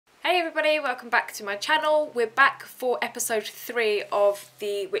everybody, welcome back to my channel. We're back for episode 3 of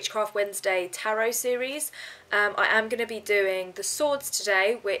the Witchcraft Wednesday tarot series. I am going to be doing the swords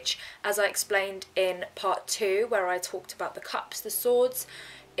today, which, as I explained in part 2 where I talked about the cups, the swords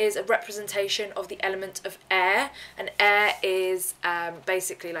is a representation of the element of air, and air is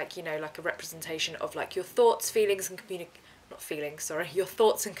basically like, you know, like a representation of like your thoughts, feelings and your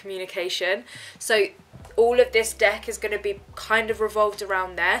thoughts and communication. So all of this deck is going to be kind of revolved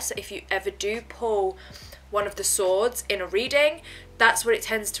around there. So if you ever do pull one of the swords in a reading, that's what it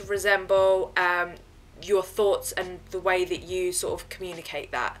tends to resemble, your thoughts and the way that you sort of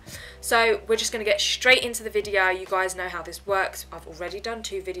communicate that. So we're just going to get straight into the video. You guys know how this works. I've already done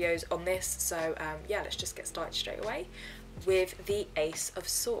 2 videos on this, so yeah, let's just get started straight away with the Ace of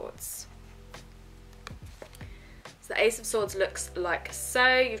Swords. The Ace of Swords looks like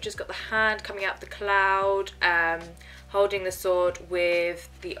so. You've just got the hand coming out of the cloud, holding the sword with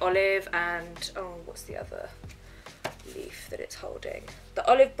the olive and, oh, what's the other leaf that it's holding? The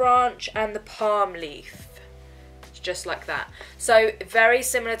olive branch and the palm leaf. Just like that. So very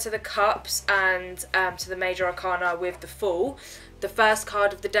similar to the cups and to the major arcana with the Fool. The first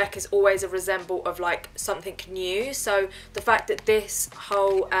card of the deck is always a resemble of like something new. So the fact that this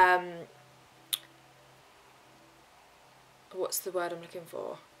whole what's the word I'm looking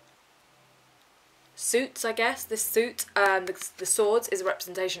for? Suits, I guess. This suit, the swords, is a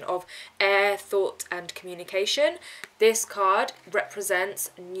representation of air, thought and communication. This card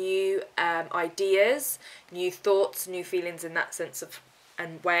represents new ideas, new thoughts, new feelings in that sense of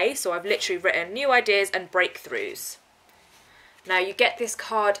and way. So I've literally written new ideas and breakthroughs. Now you get this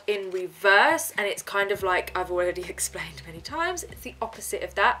card in reverse, and it's kind of like I've already explained many times. It's the opposite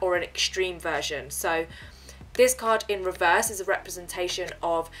of that, or an extreme version. So this card in reverse is a representation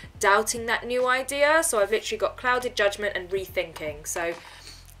of doubting that new idea. So I've literally got clouded judgment and rethinking. So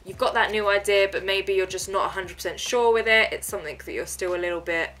you've got that new idea, but maybe you're just not 100% sure with it. It's something that you're still a little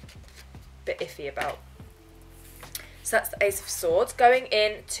bit iffy about. So that's the Ace of Swords. Going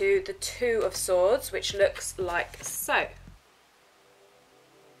into the Two of Swords, which looks like so.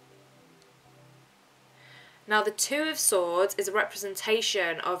 Now the Two of Swords is a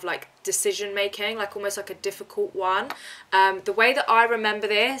representation of like decision making, like almost like a difficult one. The way that I remember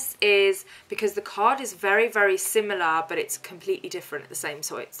this is because the card is very, very similar, but it's completely different at the same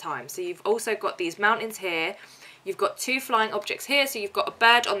time. So you've also got these mountains here. You've got 2 flying objects here. So you've got a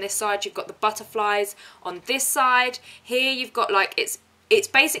bird on this side. You've got the butterflies on this side. Here you've got like, it's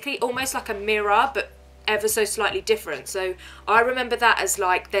basically almost like a mirror, but ever so slightly different. So I remember that as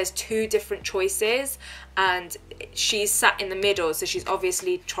like there's 2 different choices and she's sat in the middle, so she's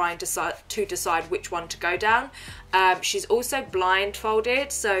obviously trying to decide which one to go down. She's also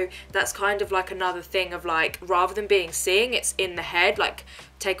blindfolded, so that's kind of like another thing of like, rather than being seeing, it's in the head, like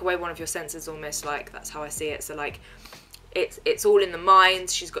take away one of your senses almost, like that's how I see it. So like it's all in the mind.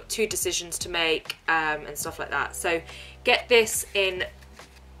 She's got 2 decisions to make and stuff like that. So get this in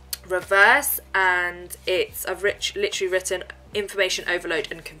reverse, and I've literally written information overload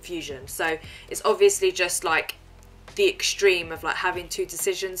and confusion. So it's obviously just like the extreme of like having 2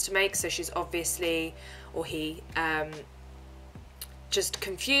 decisions to make. So she's obviously, or he, just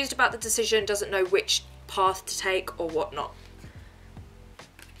confused about the decision, doesn't know which path to take or whatnot.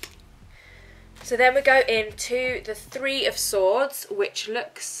 So then we go into the Three of Swords, which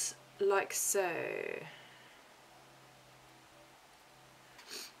looks like so.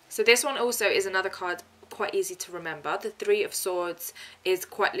 So this one also is another card quite easy to remember. The Three of Swords is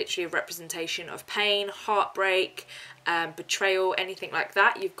quite literally a representation of pain, heartbreak, betrayal, anything like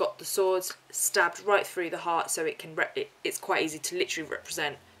that. You've got the swords stabbed right through the heart, so it's quite easy to literally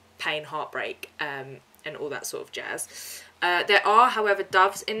represent pain, heartbreak, and all that sort of jazz. There are, however,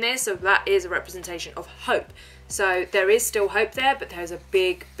 doves in this, so that is a representation of hope. So there is still hope there, but there's a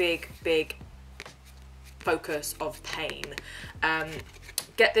big, big, big focus of pain.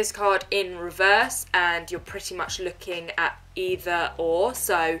 Get this card in reverse and you're pretty much looking at either or.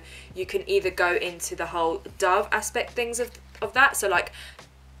 So you can either go into the whole dove aspect things of that, so like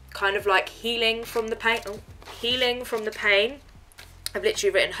kind of like healing from the pain. Healing from the pain. I've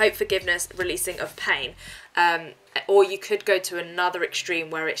literally written hope, forgiveness, releasing of pain. Or you could go to another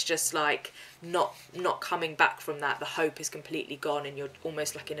extreme where it's just like not coming back from that. The hope is completely gone and you're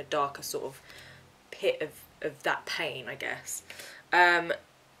almost like in a darker sort of pit of that pain, I guess.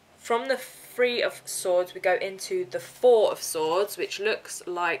 From the Three of Swords we go into the Four of Swords, which looks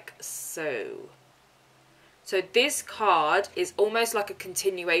like so. So this card is almost like a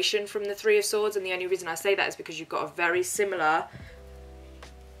continuation from the Three of Swords, and the only reason I say that is because you've got a very similar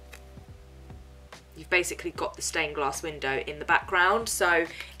you've basically got the stained glass window in the background. So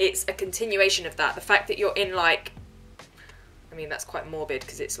it's a continuation of that. The fact that you're in like, I mean, that's quite morbid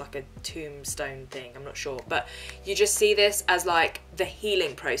because it's like a tombstone thing, I'm not sure. But you just see this as like the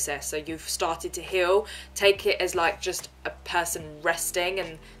healing process. So you've started to heal. Take it as like just a person resting,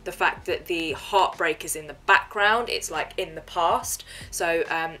 and the fact that the heartbreak is in the background, it's like in the past. So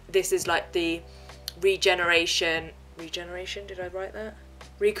this is like the regeneration, did I write that?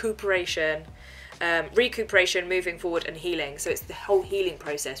 Recuperation, moving forward and healing. So it's the whole healing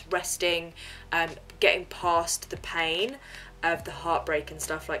process, resting, getting past the pain of the heartbreak and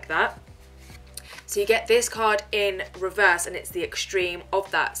stuff like that. So you get this card in reverse, and it's the extreme of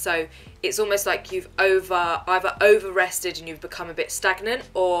that. So it's almost like you've either over rested and you've become a bit stagnant,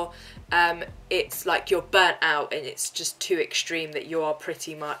 or it's like you're burnt out and it's just too extreme that you are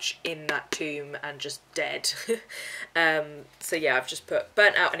pretty much in that tomb and just dead. So yeah, I've just put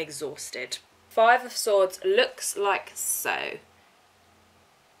burnt out and exhausted. Five of Swords looks like so.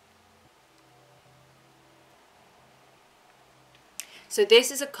 So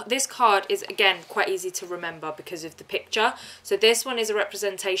this card is again quite easy to remember because of the picture. So this one is a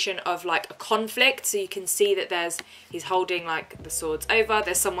representation of like a conflict. So you can see that he's holding like the swords over.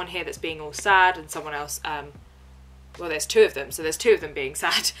 There's someone here that's being all sad, and someone else, well, there's two of them. So there's two of them being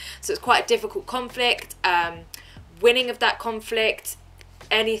sad. So it's quite a difficult conflict. Winning of that conflict,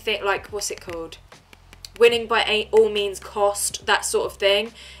 anything like, what's it called? Winning by all means cost, that sort of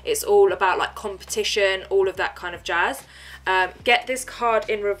thing. It's all about like competition, all of that kind of jazz. Get this card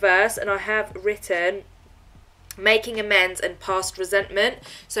in reverse, and I have written making amends and past resentment.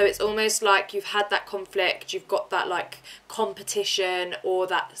 So it's almost like you've had that conflict, you've got that like competition, or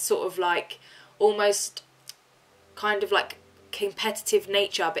that sort of like almost kind of like competitive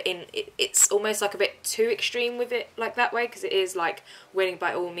nature, but it's almost like a bit too extreme with it like that way, because it is like winning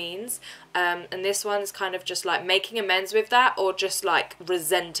by all means, and this one's kind of just like making amends with that, or just like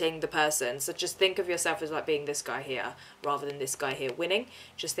resenting the person. So just think of yourself as like being this guy here rather than this guy here winning.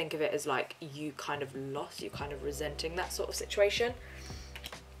 Just think of it as like you kind of lost, you kind of resenting that sort of situation.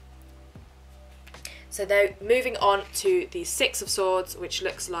 So now moving on to the Six of Swords, which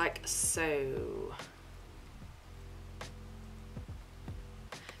looks like so.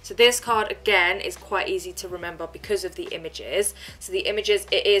 So this card, again, is quite easy to remember because of the images. So the images,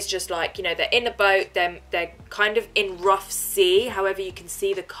 it is just like, you know, they're in a boat, they're kind of in rough sea. However, you can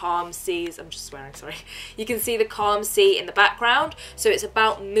see the calm seas. I'm just swearing, sorry. You can see the calm sea in the background. So it's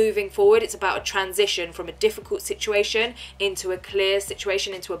about moving forward. It's about a transition from a difficult situation into a clear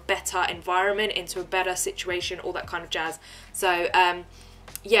situation, into a better environment, into a better situation, all that kind of jazz. So,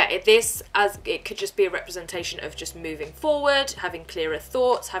 yeah, it could just be a representation of just moving forward, having clearer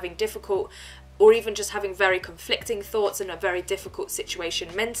thoughts, having difficult, or even just having very conflicting thoughts in a very difficult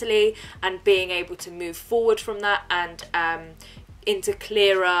situation mentally, and being able to move forward from that and into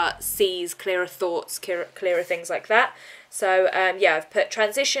clearer seas, clearer thoughts, clearer things like that. So yeah, I've put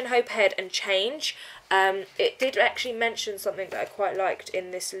transition, hope ahead, and change. It did actually mention something that I quite liked in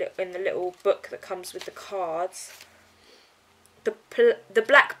the little book that comes with the cards. The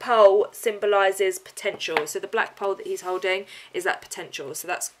black pole symbolises potential. So the black pole that he's holding is that potential. So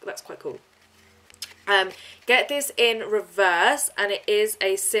that's quite cool. Get this in reverse, and it is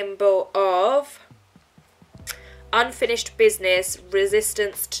a symbol of unfinished business,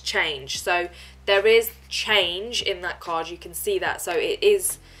 resistance to change. So there is change in that card. You can see that. So it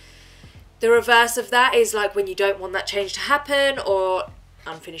is, the reverse of that is like when you don't want that change to happen, or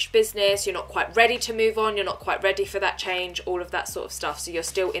unfinished business, you're not quite ready to move on, you're not quite ready for that change, all of that sort of stuff. So you're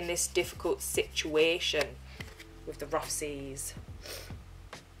still in this difficult situation with the rough seas.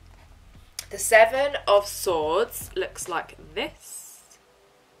 The Seven of Swords looks like this.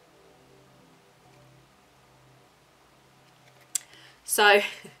 So I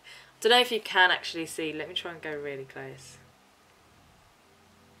don't know if you can actually see. Let me try and go really close.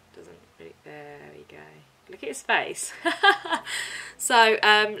 Doesn't really, there we go. Look at his face. So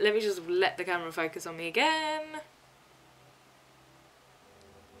let me just let the camera focus on me again.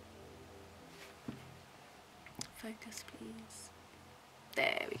 Focus, please.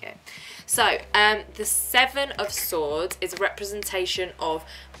 There we go. So the Seven of Swords is a representation of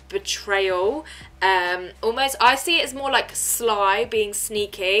betrayal. Almost, I see it as more like sly, being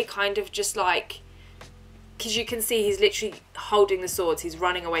sneaky, kind of just like, because you can see he's literally holding the swords, he's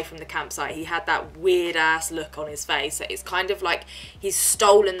running away from the campsite. He had that weird ass look on his face. So it's kind of like he's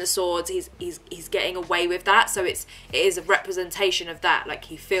stolen the swords, he's getting away with that. So it is a representation of that. Like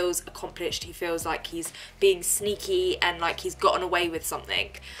he feels accomplished, he feels like he's being sneaky and like he's gotten away with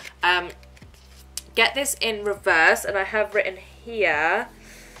something. Get this in reverse, and I have written here,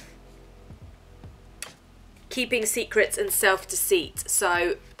 keeping secrets and self-deceit.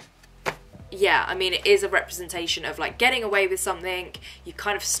 So yeah, I mean, it is a representation of like getting away with something. You've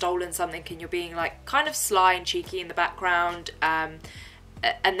kind of stolen something and you're being like kind of sly and cheeky in the background, and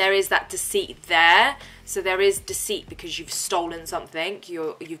there is that deceit there. So there is deceit because you've stolen something,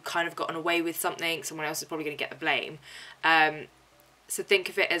 you've kind of gotten away with something, someone else is probably going to get the blame. So think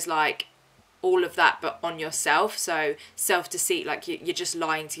of it as like all of that but on yourself. So self-deceit, like you're just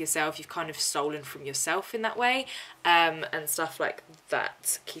lying to yourself, you've kind of stolen from yourself in that way, and stuff like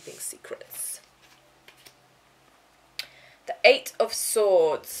that. Keeping secrets. The 8 of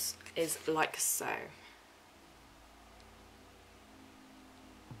Swords is like so.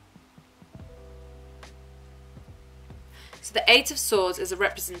 So the 8 of Swords is a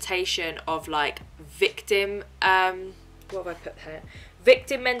representation of like victim, what have I put here?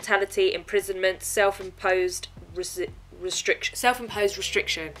 Victim mentality, imprisonment, self-imposed restriction.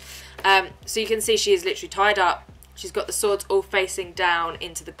 So you can see she is literally tied up. She's got the swords all facing down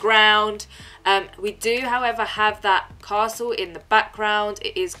into the ground. We do, however, have that castle in the background.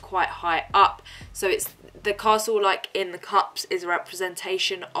 It is quite high up. So it's the castle, like in the cups, is a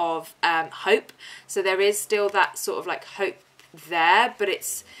representation of hope. So there is still that sort of like hope there, but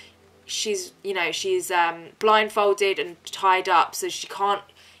it's she's blindfolded and tied up, so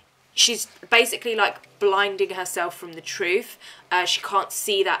she's basically like blinding herself from the truth. She can't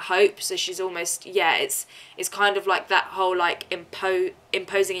see that hope, so she's almost, it's kind of like that whole like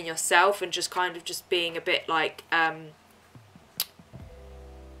imposing in yourself and just kind of just being a bit like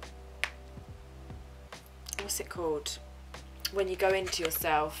what's it called when you go into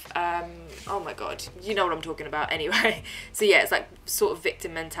yourself? Oh my god, you know what I'm talking about anyway. So yeah, it's like sort of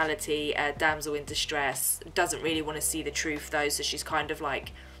victim mentality, damsel in distress, doesn't really want to see the truth though, so she's kind of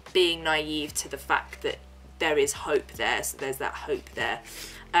like being naive to the fact that there is hope there. So there's that hope there.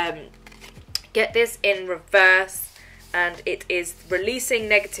 Get this in reverse, and it is releasing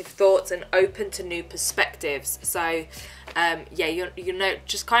negative thoughts and open to new perspectives. So yeah, you know,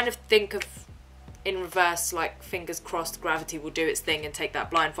 just kind of think of in reverse, like fingers crossed gravity will do its thing and take that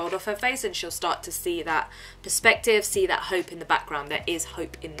blindfold off her face, and she'll start to see that perspective, see that hope in the background. There is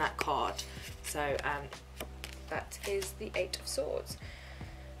hope in that card. So that is the 8 of Swords.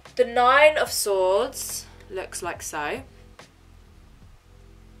 The 9 of Swords looks like so.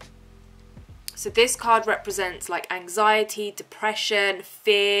 So this card represents like anxiety, depression,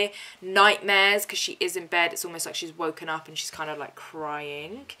 fear, nightmares, because she is in bed. It's almost like she's woken up and she's kind of like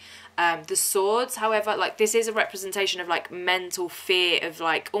crying. The swords, however, like this is a representation of like mental fear, of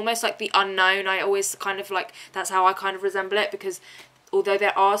like almost like the unknown. I always kind of like, that's how I kind of resemble it, because although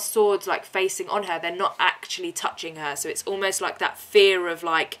there are swords like facing on her, they're not actually touching her. So it's almost like that fear of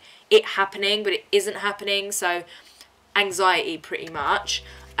like it happening, but it isn't happening. So anxiety pretty much.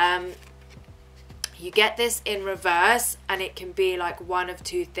 You get this in reverse, and it can be like one of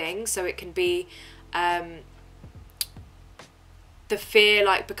two things. So it can be the fear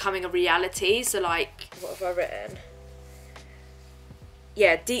like becoming a reality. So like, what have I written?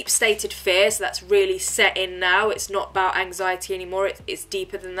 Yeah, deep stated fear. So that's really set in now. It's not about anxiety anymore. It's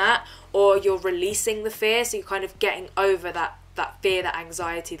deeper than that. Or you're releasing the fear. So you're kind of getting over that fear, that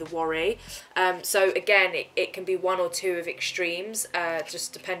anxiety, the worry. So again, it can be one or two of extremes,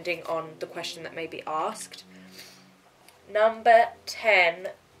 just depending on the question that may be asked. Number 10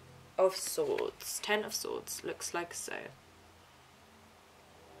 of Swords. 10 of Swords looks like so.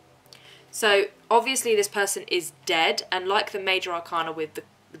 So obviously this person is dead, and like the Major Arcana with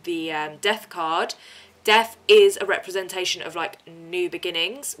the Death card, death is a representation of like new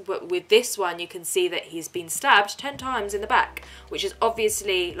beginnings. But with this one, you can see that he's been stabbed 10 times in the back, which is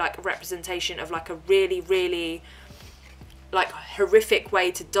obviously like a representation of like a really, really like horrific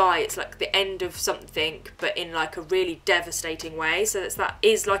way to die. It's like the end of something, but in like a really devastating way. So that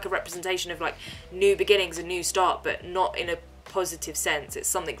is like a representation of like new beginnings, a new start, but not in a positive sense. It's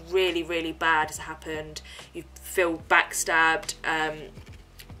something really, really bad has happened. You feel backstabbed,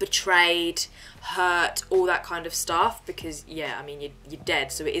 betrayed, hurt, all that kind of stuff, because yeah, I mean, you're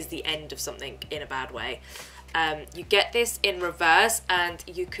dead, so it is the end of something in a bad way. You get this in reverse, and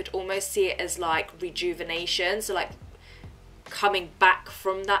you could almost see it as like rejuvenation, so like coming back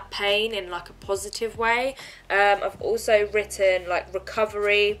from that pain in like a positive way. I've also written like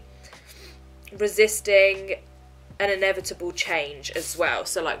recovery, resisting, an inevitable change as well.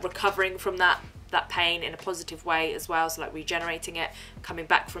 So like recovering from that pain in a positive way as well. So like regenerating it, coming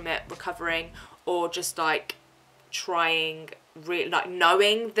back from it, recovering, or just like trying, like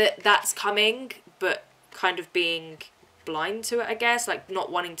knowing that that's coming, but kind of being blind to it, I guess, like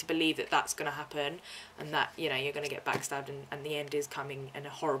not wanting to believe that that's going to happen, and that, you know, you're going to get backstabbed, and the end is coming, and a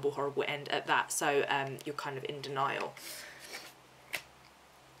horrible end at that. So you're kind of in denial.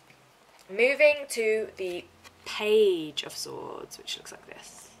 Moving to the Page of Swords, which looks like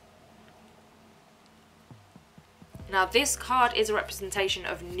this. Now this card is a representation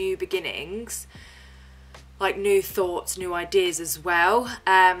of new beginnings, like new thoughts, new ideas as well.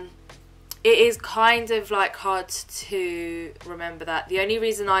 It is kind of like hard to remember that. The only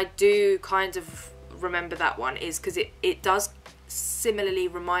reason I do kind of remember that one is because it does similarly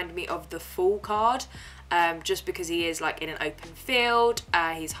remind me of the Fool card, just because he is like in an open field.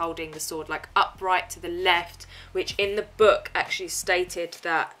 He's holding the sword like upright to the left, which in the book actually stated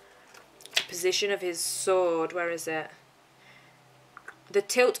that the position of his sword, where is it? The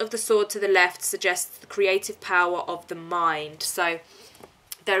tilt of the sword to the left suggests the creative power of the mind. So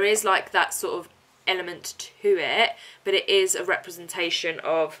there is like that sort of element to it, but it is a representation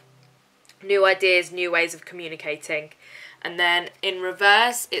of new ideas, new ways of communicating. And then in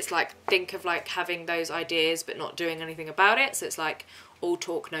reverse, it's like, think of like having those ideas but not doing anything about it. So it's like all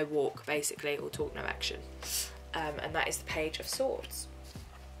talk, no walk, basically, all talk, no action. And that is the Page of Swords.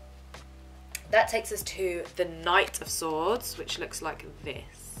 That takes us to the Knight of Swords, which looks like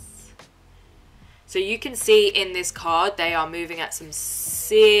this. So you can see in this card, they are moving at some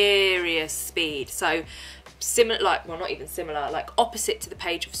serious speed. So similar, like, well, not even similar, like opposite to the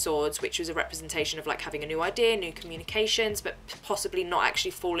Page of Swords, which was a representation of like having a new idea, new communications, but possibly not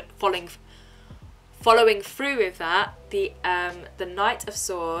actually following through with that. The Knight of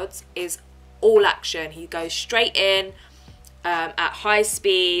Swords is all action. He goes straight in at high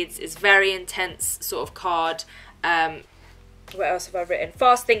speeds. Is very intense sort of card. What else have I written?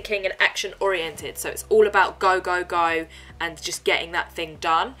 Fast thinking and action oriented. So it's all about go, go, go, and just getting that thing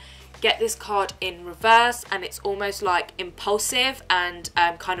done. Get this card in reverse, and it's almost like impulsive and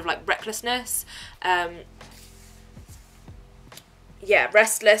kind of like recklessness. Yeah,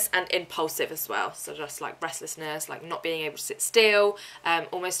 restless and impulsive as well. So just like restlessness, like not being able to sit still,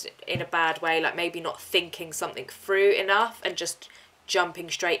 almost in a bad way, like maybe not thinking something through enough and just jumping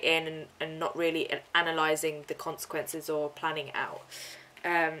straight in and not really analysing the consequences or planning it out.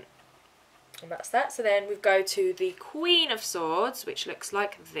 And that's that. So then we go to the Queen of Swords, which looks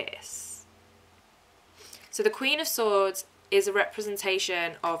like this. So the Queen of Swords is a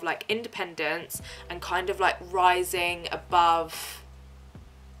representation of like independence and kind of like rising above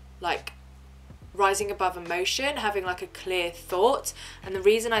emotion, having like a clear thought. And the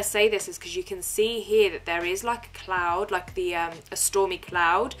reason I say this is because you can see here that there is like a cloud, like the a stormy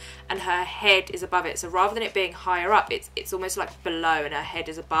cloud, and her head is above it. So rather than it being higher up, it's almost like below, and her head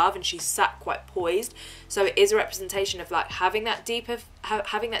is above, and she's sat quite poised. So it is a representation of like having that deeper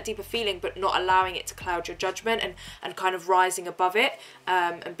feeling, but not allowing it to cloud your judgment, and kind of rising above it,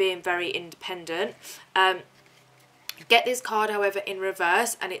 and being very independent. Get this card, however, in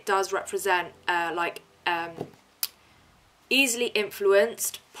reverse, and it does represent easily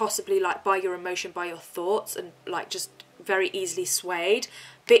influenced, possibly like by your emotion, by your thoughts, and like just very easily swayed,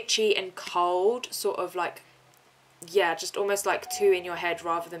 bitchy and cold, sort of like, yeah, just almost like two in your head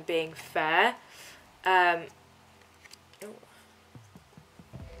rather than being fair.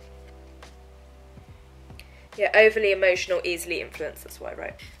 Yeah, overly emotional, easily influenced, that's what I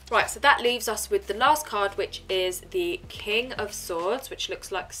wrote. Right, so that leaves us with the last card, which is the King of Swords, which looks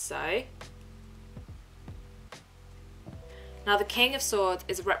like so. Now, the King of Swords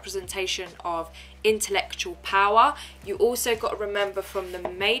is a representation of intellectual power. You also got to remember from the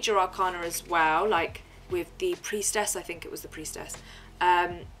Major Arcana as well, like with the Priestess, I think it was the Priestess,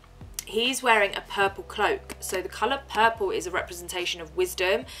 he's wearing a purple cloak. So the colour purple is a representation of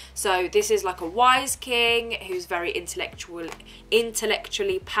wisdom. So this is like a wise king who's very intellectually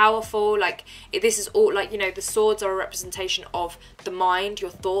powerful. Like this is all like, you know, the swords are a representation of the mind,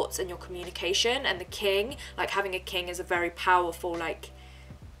 your thoughts and your communication. And the king, like having a king is a very powerful, like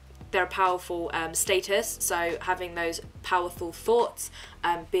they're a powerful status. So having those powerful thoughts,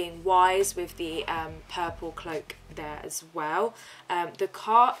 being wise with the purple cloak there as well.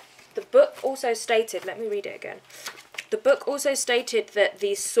 The book also stated, let me read it again. The book also stated that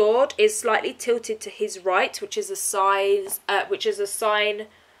the sword is slightly tilted to his right, which is the side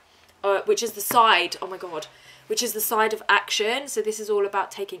of action. So this is all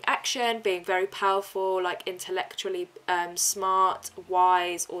about taking action, being very powerful, like intellectually smart,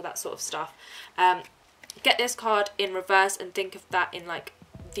 wise, all that sort of stuff. Get this card in reverse and think of that in like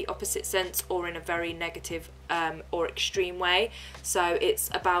the opposite sense, or in a very negative or extreme way. So it's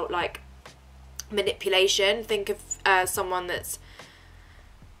about like manipulation. Think of someone that's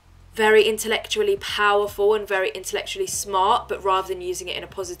very intellectually powerful and very intellectually smart, but rather than using it in a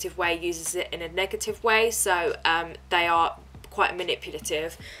positive way, uses it in a negative way. So they are quite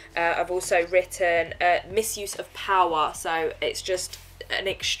manipulative. I've also written misuse of power, so it's just an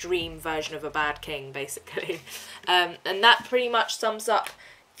extreme version of a bad king, basically. And that pretty much sums up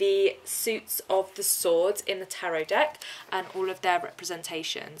the suits of the swords in the tarot deck and all of their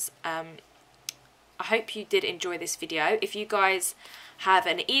representations. I hope you did enjoy this video. If you guys have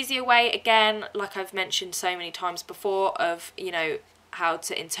an easier way, again, like I've mentioned so many times before, of, you know, how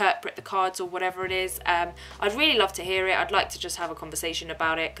to interpret the cards or whatever it is, I'd really love to hear it. I'd like to just have a conversation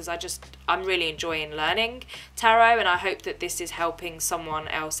about it, because I'm really enjoying learning tarot, and I hope that this is helping someone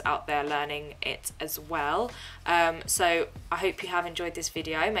else out there learning it as well. So I hope you have enjoyed this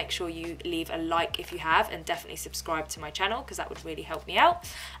video. Make sure you leave a like if you have, and definitely subscribe to my channel, because that would really help me out.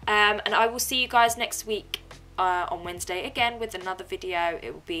 And I will see you guys next week on Wednesday again with another video.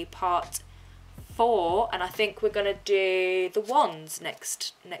 It will be part 4, and I think we're gonna do the wands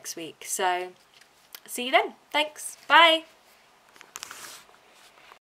next week. So see you then. Thanks. Bye.